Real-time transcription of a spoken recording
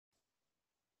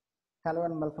Hello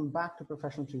and welcome back to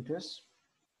Professional Tutors.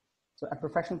 So at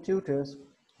Professional Tutors,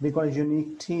 we've got a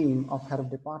unique team of head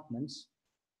of departments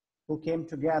who came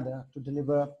together to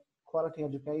deliver quality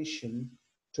education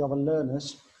to our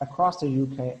learners across the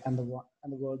UK and the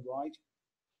worldwide.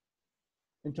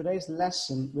 In today's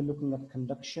lesson, we're looking at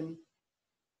conduction.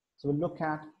 So we'll look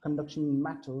at conduction in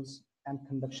metals and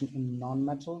conduction in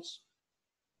non-metals.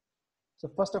 So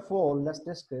first of all, let's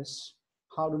discuss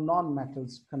how do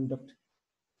non-metals conduct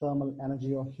thermal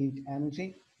energy or heat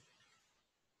energy.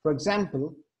 For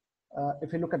example,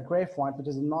 if you look at graphite, which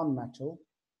is a non-metal,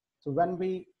 so when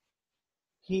we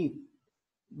heat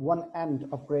one end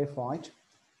of graphite,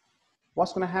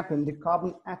 what's going to happen? The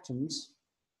carbon atoms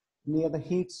near the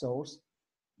heat source,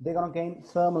 they're going to gain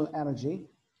thermal energy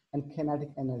and kinetic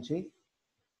energy,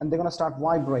 and they're going to start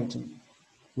vibrating.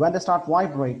 When they start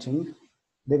vibrating,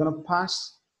 they're going to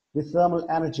pass the thermal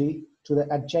energy to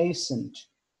the adjacent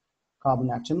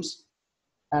carbon atoms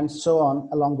and so on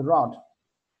along the rod.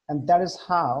 And that is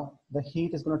how the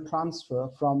heat is going to transfer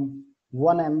from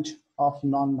one end of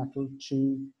non-metal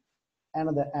to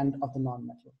another end of the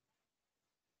non-metal.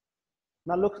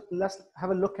 Now let's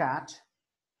have a look at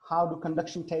how the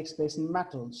conduction takes place in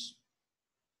metals.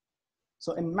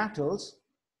 So in metals,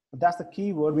 that's the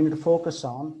key word we need to focus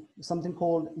on, something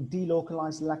called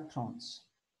delocalized electrons.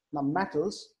 Now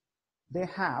metals, they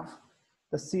have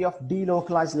the sea of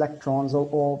delocalized electrons,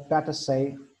 or better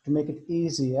say, to make it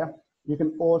easier, you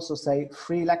can also say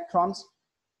free electrons.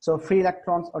 So free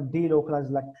electrons or delocalized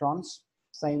electrons,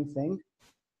 same thing.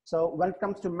 So when it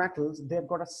comes to metals, they've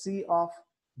got a sea of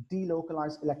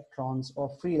delocalized electrons or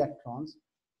free electrons,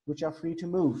 which are free to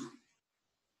move.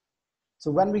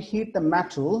 So when we heat the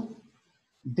metal,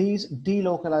 these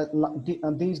delocalized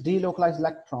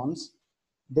electrons,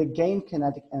 they gain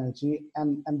kinetic energy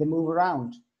and they move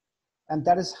around. And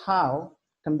that is how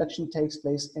conduction takes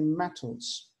place in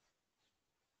metals.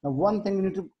 Now, one thing we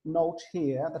need to note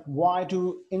here, that why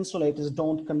do insulators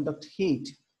don't conduct heat?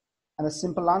 And a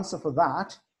simple answer for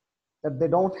that they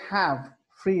don't have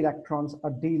free electrons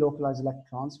or delocalized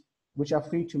electrons, which are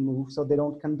free to move, so they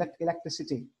don't conduct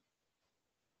electricity.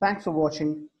 Thanks for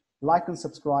watching. Like and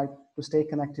subscribe to stay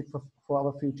connected for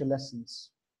our future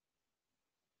lessons.